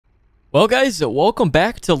Well, guys, welcome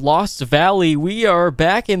back to Lost Valley. We are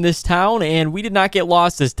back in this town, and we did not get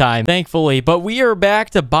lost this time, thankfully. But we are back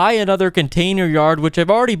to buy another container yard, which I've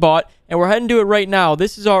already bought, and we're heading to it right now.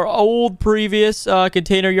 This is our old previous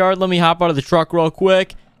container yard. Let me hop out of the truck real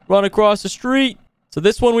quick, run across the street. So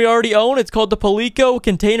this one we already own. It's called the Polico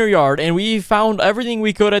Container Yard, and we found everything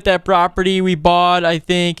we could at that property. We bought, I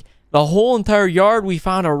think, the whole entire yard. We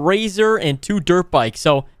found a razor and 2 dirt bikes,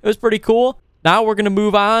 so it was pretty cool. Now we're going to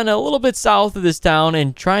move on a little bit south of this town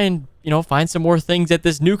and try and, find some more things at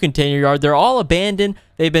this new container yard. They're all abandoned.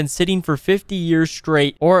 They've been sitting for 50 years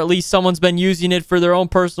straight, or at least someone's been using it for their own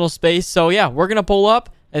personal space. So yeah, we're going to pull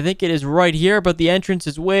up. I think it is right here, but the entrance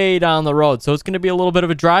is way down the road. So it's going to be a little bit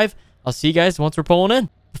of a drive. I'll see you guys once we're pulling in.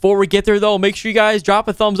 Before we get there, though, make sure you guys drop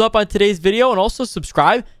a thumbs up on today's video and also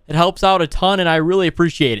subscribe. It helps out a ton, and I really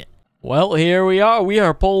appreciate it. Well, here we are. We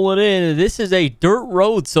are pulling in. This is a dirt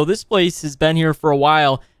road, so this place has been here for a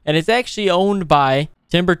while, and it's actually owned by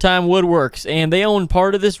Timber Time Woodworks, and they own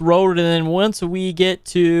part of this road, and then once we get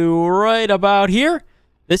to right about here,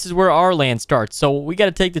 this is where our land starts. So we got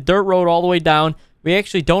to take the dirt road all the way down. We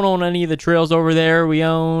actually don't own any of the trails over there. We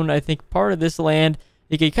own, I think, part of this land.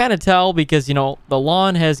 You can kind of tell because, the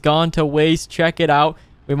lawn has gone to waste. Check it out.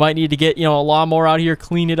 We might need to get, a lawnmower out here,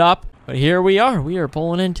 clean it up. But here we are. We are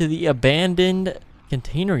pulling into the abandoned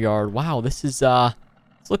container yard. Wow, this is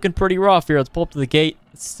it's looking pretty rough here. Let's pull up to the gate.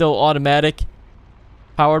 It's still automatic,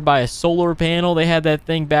 powered by a solar panel. They had that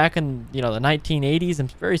thing back in, the 1980s. I'm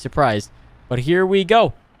very surprised. But here we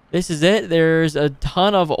go. This is it. There's a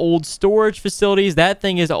ton of old storage facilities. That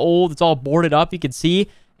thing is old. It's all boarded up, you can see.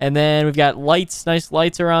 And then we've got lights, nice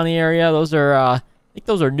lights around the area. Those are, I think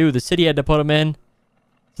those are new. The city had to put them in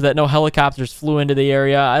so that no helicopters flew into the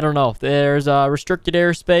area. I don't know. There's restricted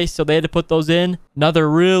airspace, so they had to put those in. Another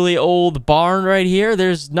really old barn right here.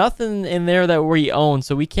 There's nothing in there that we own,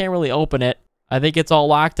 so we can't really open it. I think it's all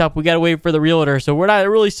locked up. We got to wait for the realtor. So we're not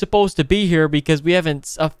really supposed to be here because we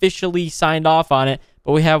haven't officially signed off on it,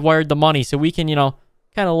 but we have wired the money, so we can,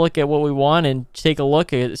 kind of look at what we want and take a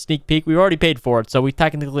look at a sneak peek. We already paid for it, so we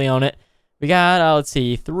technically own it. We got, let's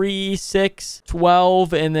see, 3, 6,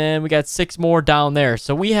 12, and then we got 6 more down there.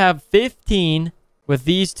 So we have 15 with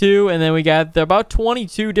these 2, and then we got about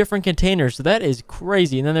 22 different containers. So that is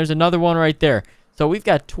crazy. And then there's another one right there. So we've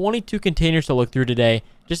got 22 containers to look through today.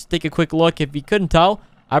 Just to take a quick look. If you couldn't tell,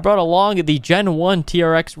 I brought along the Gen 1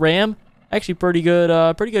 TRX Ram. Actually, pretty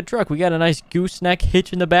good truck. We got a nice gooseneck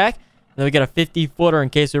hitch in the back. And then we got a 50-footer in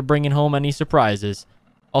case we're bringing home any surprises.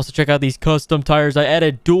 Also, check out these custom tires. I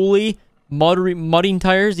added dually mudding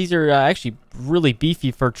tires. These are actually really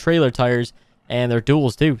beefy for trailer tires, and they're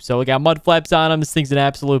duals too. So we got mud flaps on them. This thing's an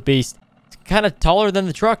absolute beast. It's kind of taller than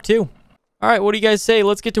the truck too. All right, what do you guys say?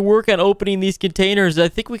 Let's get to work on opening these containers. I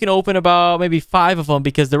think we can open about maybe 5 of them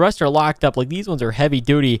because the rest are locked up. Like, these ones are heavy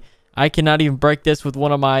duty. I cannot even break this with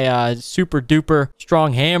one of my super duper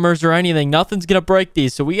strong hammers or anything. Nothing's gonna break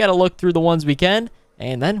these, so we got to look through the ones we can,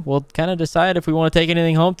 and then we'll kind of decide if we want to take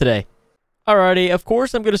anything home today. Alrighty, of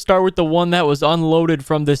course I'm going to start with the one that was unloaded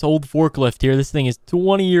from this old forklift here. This thing is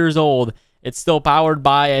 20 years old. It's still powered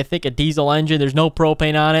by, I think, a diesel engine. There's no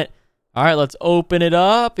propane on it. Alright, let's open it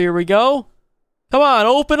up. Here we go. Come on,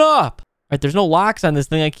 open up! Alright, there's no locks on this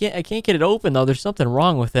thing. I can't get it open, though. There's something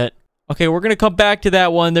wrong with it. Okay, we're going to come back to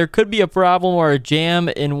that one. There could be a problem or a jam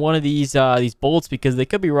in one of these bolts because they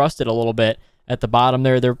could be rusted a little bit at the bottom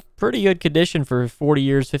there. They're pretty good condition for 40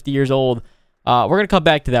 years, 50 years old. We're going to come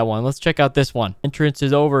back to that one. Let's check out this one. Entrance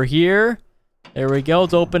is over here. There we go.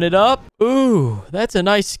 Let's open it up. Ooh, that's a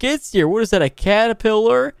nice skid steer. What is that, a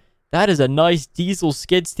Caterpillar? That is a nice diesel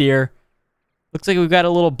skid steer. Looks like we've got a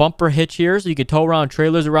little bumper hitch here so you can tow around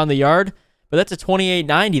trailers around the yard. But that's a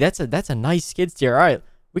 2890. That's a nice skid steer. All right,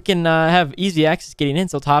 we can have easy access getting in,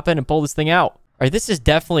 so let's hop in and pull this thing out. All right, this is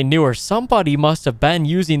definitely newer. Somebody must have been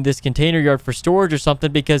using this container yard for storage or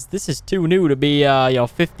something because this is too new to be,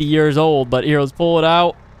 50 years old. But here, let's pull it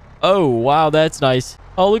out. Oh, wow, that's nice.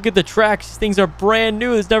 Oh, look at the tracks. These things are brand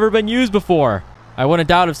new. It's never been used before. I wouldn't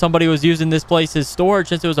doubt if somebody was using this place as storage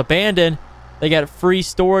since it was abandoned. They got free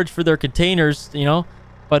storage for their containers,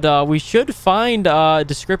 But we should find a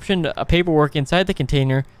description, paperwork inside the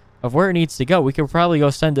container of where it needs to go. We could probably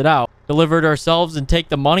go send it out. Deliver it ourselves and take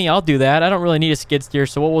the money. I'll do that. I don't really need a skid steer,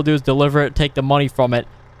 so what we'll do is deliver it, take the money from it.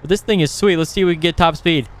 But this thing is sweet. Let's see if we can get top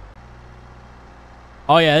speed.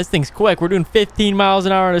 Oh, yeah, this thing's quick. We're doing 15 miles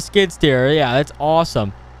an hour on a skid steer. Yeah, that's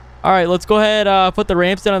awesome. All right, let's go ahead, put the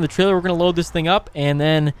ramps down on the trailer. We're going to load this thing up, and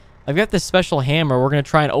then I've got this special hammer. We're going to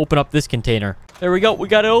try and open up this container. There we go. We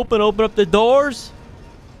got it open. Open up the doors.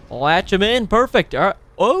 Latch them in. Perfect. All right.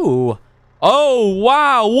 Oh. Oh,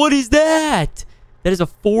 wow. What is that? That is a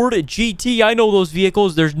Ford GT. I know those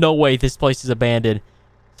vehicles. There's no way this place is abandoned.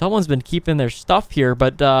 Someone's been keeping their stuff here,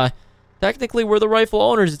 but technically we're the rightful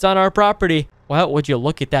owners. It's on our property. Well, would you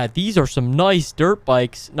look at that? These are some nice dirt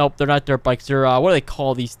bikes. Nope, they're not dirt bikes. They're, what do they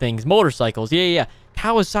call these things? Motorcycles. Yeah.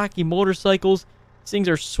 Kawasaki motorcycles. These things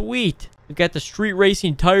are sweet. They've got the street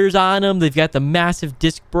racing tires on them. They've got the massive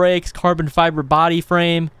disc brakes, carbon fiber body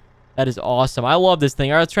frame. That is awesome. I love this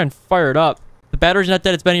thing. All right, let's try and fire it up. The battery's not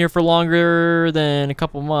dead. It's been here for longer than a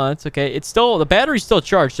couple months. Okay, the battery's still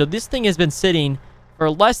charged. So this thing has been sitting for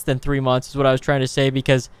less than 3 months is what I was trying to say,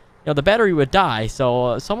 because, the battery would die.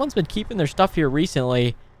 So someone's been keeping their stuff here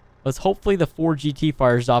recently. Let's hopefully the Ford GT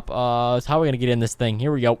fires up. So how are we going to get in this thing?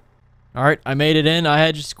 Here we go. All right, I made it in. I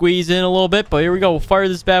had to squeeze in a little bit, but here we go. We'll fire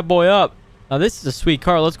this bad boy up. Now, this is a sweet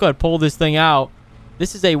car. Let's go ahead and pull this thing out.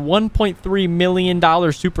 This is a $1.3 million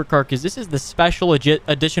supercar, because this is the special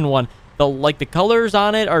edition one. The colors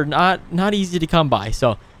on it are not easy to come by.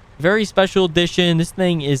 So, very special edition. This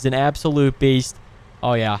thing is an absolute beast.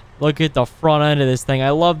 Oh, yeah. Look at the front end of this thing. I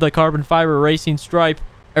love the carbon fiber racing stripe.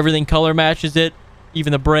 Everything color matches it.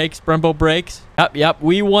 Even the brakes, Brembo brakes. Yep.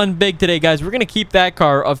 We won big today, guys. We're going to keep that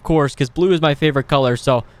car, of course, because blue is my favorite color.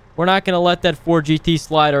 So, we're not going to let that Ford GT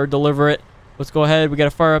slide or deliver it. Let's go ahead. We got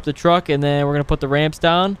to fire up the truck, and then we're going to put the ramps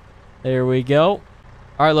down. There we go.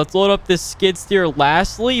 All right, let's load up this skid steer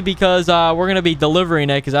lastly, because we're going to be delivering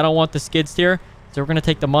it, because I don't want the skid steer. So we're going to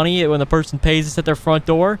take the money when the person pays us at their front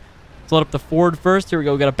door. Let's load up the Ford first. Here we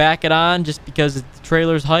go. We got to back it on just because the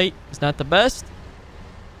trailer's height is not the best.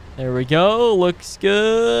 There we go. Looks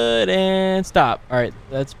good. And stop. All right,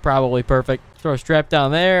 that's probably perfect. Throw a strap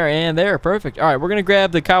down there and there. Perfect. All right, we're going to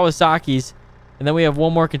grab the Kawasaki's, and then we have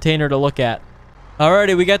one more container to look at.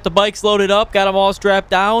 Alrighty, we got the bikes loaded up, got them all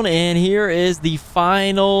strapped down, and here is the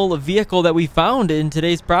final vehicle that we found in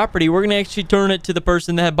today's property. We're going to actually turn it to the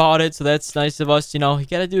person that bought it, so that's nice of us. You got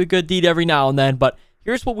to do a good deed every now and then, but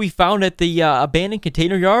here's what we found at the abandoned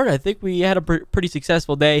container yard. I think we had a pretty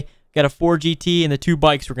successful day. Got a Ford GT and the 2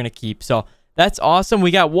 bikes we're going to keep, so that's awesome.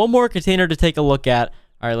 We got one more container to take a look at.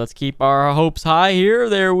 All right, let's keep our hopes high here.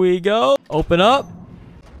 There we go. Open up.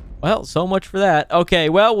 Well, so much for that. Okay,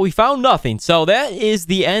 well, we found nothing. So that is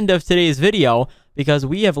the end of today's video, because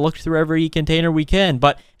we have looked through every container we can.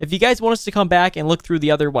 But if you guys want us to come back and look through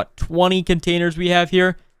the other, 20 containers we have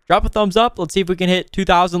here, drop a thumbs up. Let's see if we can hit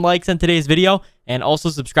 2,000 likes on today's video. And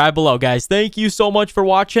also subscribe below, guys. Thank you so much for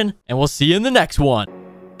watching, and we'll see you in the next one.